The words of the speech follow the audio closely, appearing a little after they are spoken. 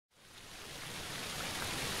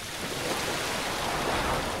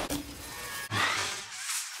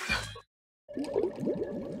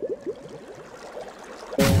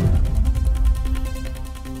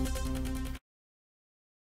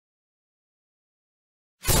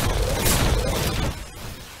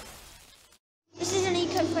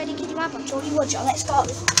Kiddie Rabbit, Jolly Roger. Let's go.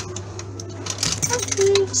 Thank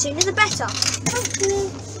you. Sooner the better. Thank you.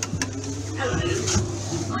 Hello,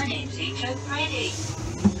 my name's Freddy.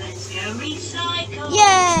 Let's go recycle.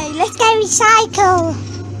 Yay! Let's go recycle.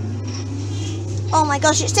 Oh my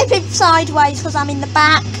gosh, it's tipping sideways because I'm in the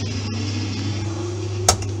back.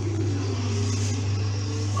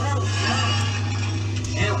 Well done.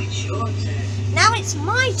 Now it's your turn. Now it's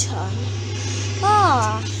my turn.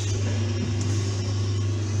 Ah.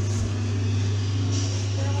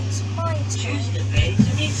 Now it's my turn. Choose the bin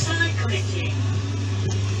to recycle it in.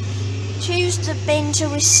 Choose the bin to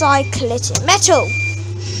recycle it in. Metal.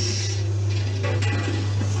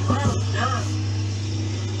 Well done.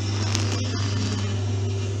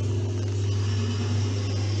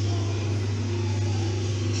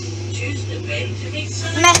 Choose the bin to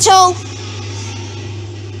recycle. Metal.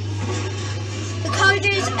 The code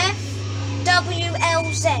is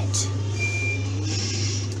FWLZ.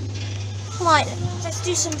 Right, let's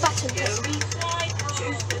do some buttons. Go recycle.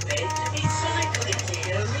 Choose the bin to recycle it in.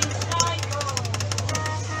 Go recycle.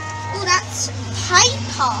 Oh, that's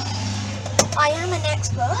paper. I am an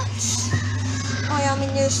expert. I am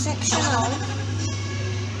in this section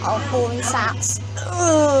of boring sats.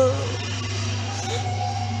 Ugh.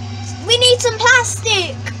 We need some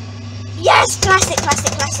plastic. Yes, plastic,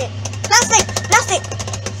 plastic, plastic. Plastic, plastic.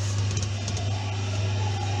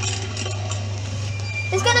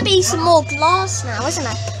 There's going to be some more glass now, isn't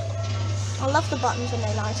there? I love the buttons when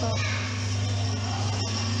they light up.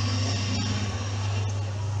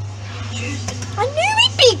 I knew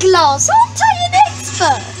it'd be glass. Aren't I an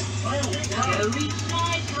expert? Well, let's go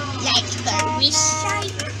recycle. Let's go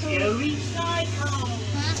recycle. Go recycle.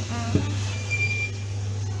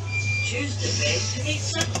 Choose the bin to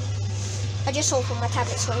recycle. I just saw from my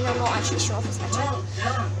tablet screen. I'm not actually sure if it's metal. Well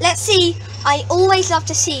done. Let's see. I always love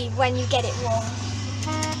to see when you get it wrong.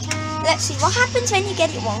 Let's see what happens when you get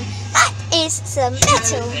it wrong. That is some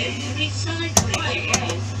metal.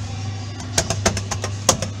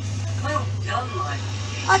 Well done, Mike.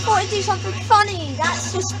 I thought I'd do something funny.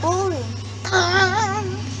 That's just boring.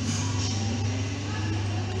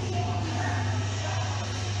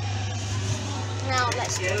 Now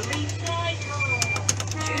let's Go recycle.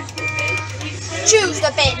 choose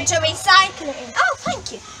the bin to recycle it in. Oh,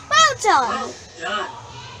 thank you. Well done. Well done.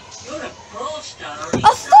 You're a 4-star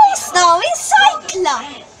A 4-star recycler.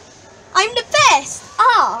 I'm the best.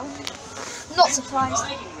 Ah, not surprised.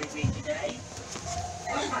 riding with me today.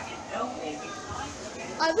 Hope I can help me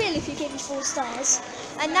recycle. I will if you give me 4 stars.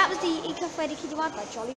 And that was the Freddy Kiddie Rabbit, Jolly.